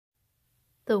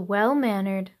The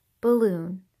Well-Mannered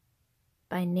Balloon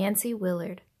by Nancy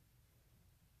Willard.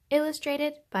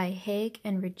 Illustrated by Haig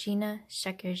and Regina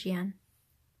Shekerjian.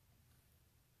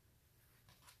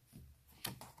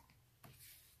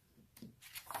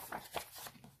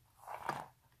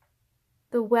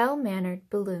 The Well-Mannered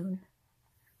Balloon.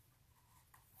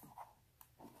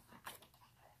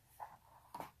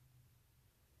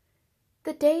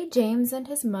 The day James and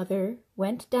his mother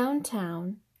went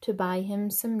downtown to buy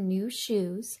him some new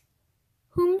shoes,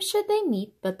 whom should they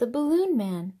meet but the balloon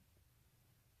man?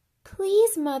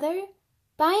 "Please, Mother,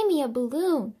 buy me a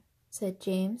balloon," said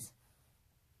James.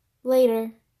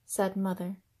 "Later," said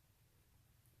Mother.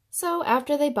 So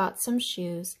after they bought some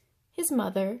shoes, his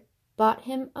mother bought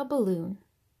him a balloon.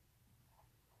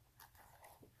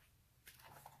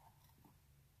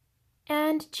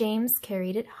 And James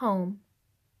carried it home.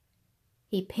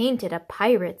 He painted a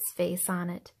pirate's face on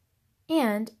it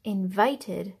and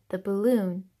invited the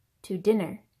balloon to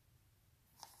dinner.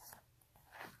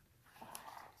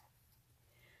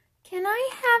 "Can I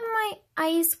have my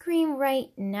ice cream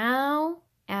right now?"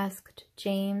 asked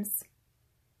James.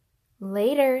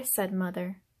 "Later," said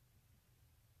Mother.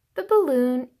 The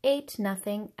balloon ate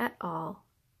nothing at all.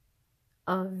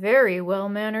 "A very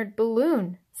well-mannered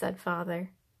balloon," said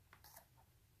Father.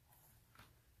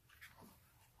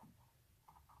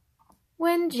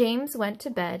 When James went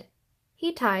to bed,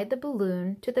 he tied the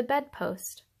balloon to the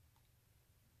bedpost.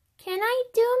 "Can I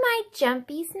do my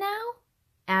jumpies now?"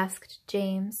 asked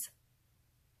James.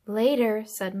 "Later,"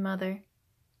 said Mother.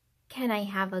 "Can I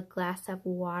have a glass of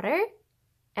water?"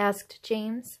 asked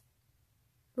James.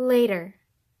 "Later,"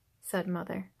 said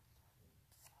Mother.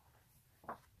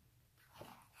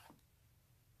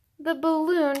 The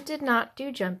balloon did not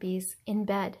do jumpies in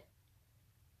bed.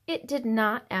 It did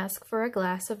not ask for a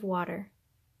glass of water.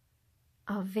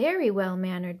 "A very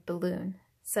well-mannered balloon,"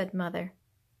 said Mother.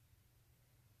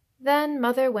 Then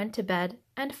Mother went to bed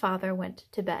and Father went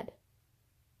to bed.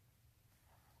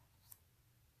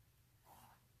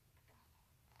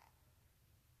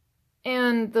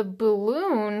 And the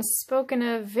balloon spoke in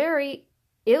a very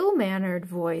ill-mannered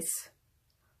voice.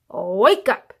 "Wake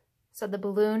up," said the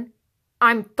balloon.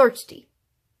 "I'm thirsty."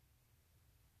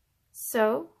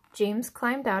 So James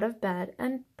climbed out of bed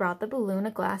and brought the balloon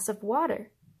a glass of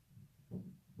water.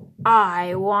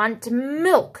 "I want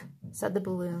milk," said the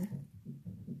balloon.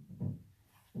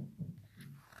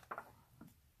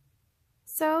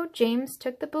 So James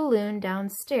took the balloon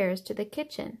downstairs to the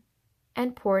kitchen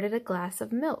and poured it a glass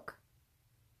of milk.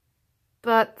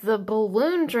 But the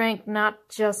balloon drank not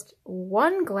just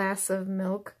one glass of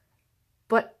milk,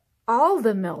 but all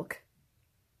the milk.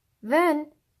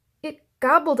 Then it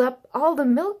gobbled up all the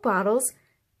milk bottles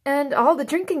and all the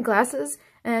drinking glasses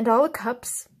and all the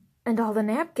cups and all the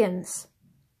napkins.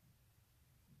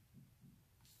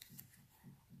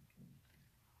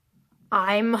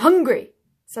 "I'm hungry,"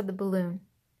 said the balloon.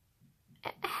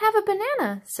 "Have a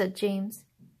banana," said James.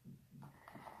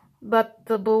 But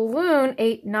the balloon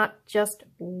ate not just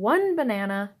one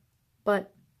banana,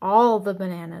 but all the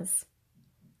bananas.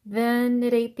 Then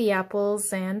it ate the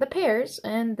apples and the pears,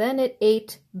 and then it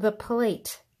ate the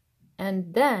plate.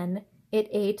 And then it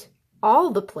ate all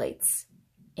the plates,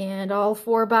 and all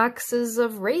 4 boxes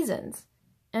of raisins,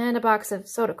 and a box of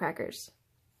soda crackers.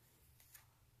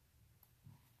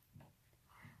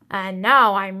 "And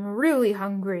now I'm really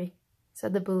hungry,"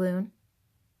 said the balloon.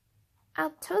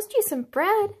 "I'll toast you some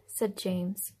bread," said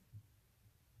James.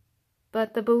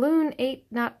 But the balloon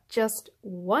ate not just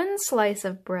one slice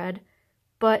of bread,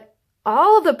 but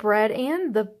all the bread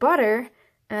and the butter,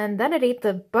 and then it ate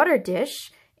the butter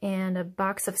dish, and a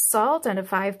box of salt, and a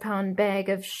 5-pound bag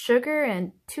of sugar,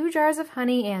 and 2 jars of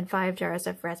honey, and 5 jars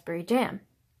of raspberry jam.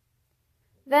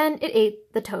 Then it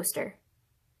ate the toaster.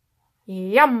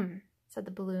 "Yum," said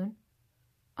the balloon.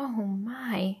 "Oh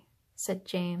my," said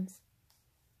James.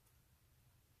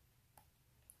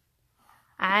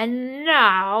 "And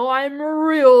now I'm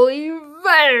really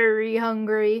very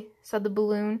hungry," said the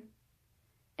balloon.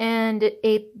 And it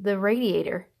ate the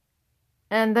radiator.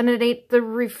 And then it ate the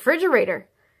refrigerator.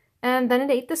 And then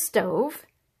it ate the stove.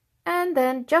 And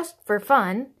then, just for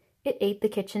fun, it ate the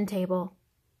kitchen table.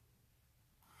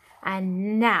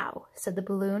 "And now," said the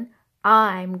balloon,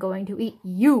 "I'm going to eat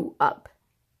you up."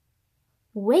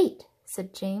 "Wait,"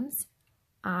 said James.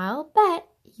 "I'll bet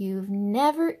you've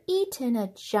never eaten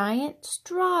a giant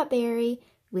strawberry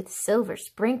with silver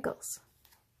sprinkles."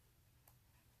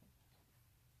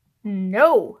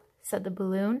 "No," said the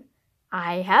balloon,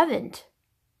 "I haven't."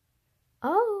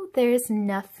 "Oh, there's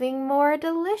nothing more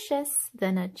delicious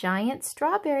than a giant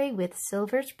strawberry with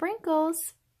silver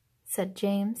sprinkles," said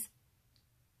James.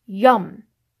 "Yum,"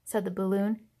 said the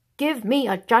balloon. "Give me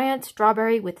a giant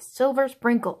strawberry with silver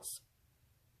sprinkles."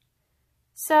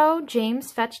 So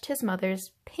James fetched his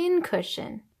mother's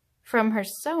pincushion from her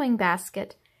sewing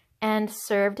basket and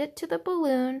served it to the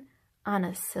balloon on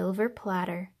a silver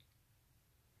platter.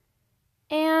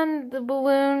 And the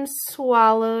balloon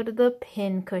swallowed the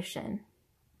pincushion.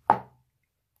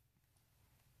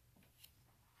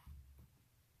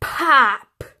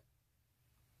 Pop!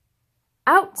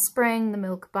 Out sprang the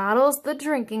milk bottles, the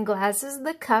drinking glasses,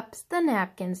 the cups, the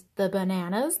napkins, the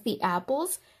bananas, the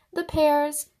apples, the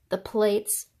pears, the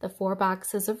plates, the 4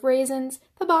 boxes of raisins,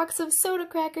 the box of soda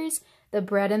crackers, the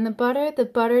bread and the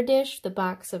butter dish, the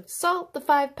box of salt, the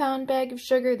 5-pound bag of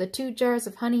sugar, the 2 jars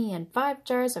of honey and 5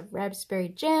 jars of raspberry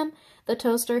jam, the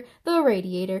toaster, the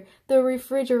radiator, the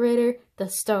refrigerator, the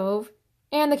stove,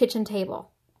 and the kitchen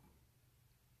table.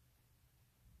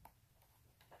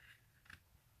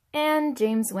 And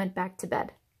James went back to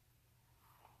bed.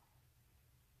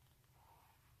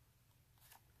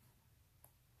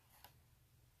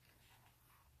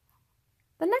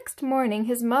 The next morning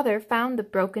his mother found the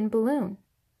broken balloon.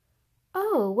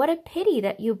 "Oh, what a pity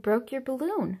that you broke your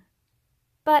balloon.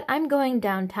 But I'm going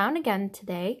downtown again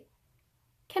today.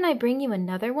 Can I bring you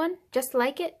another one just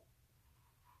like it?"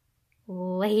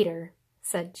 "Later,"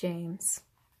 said James.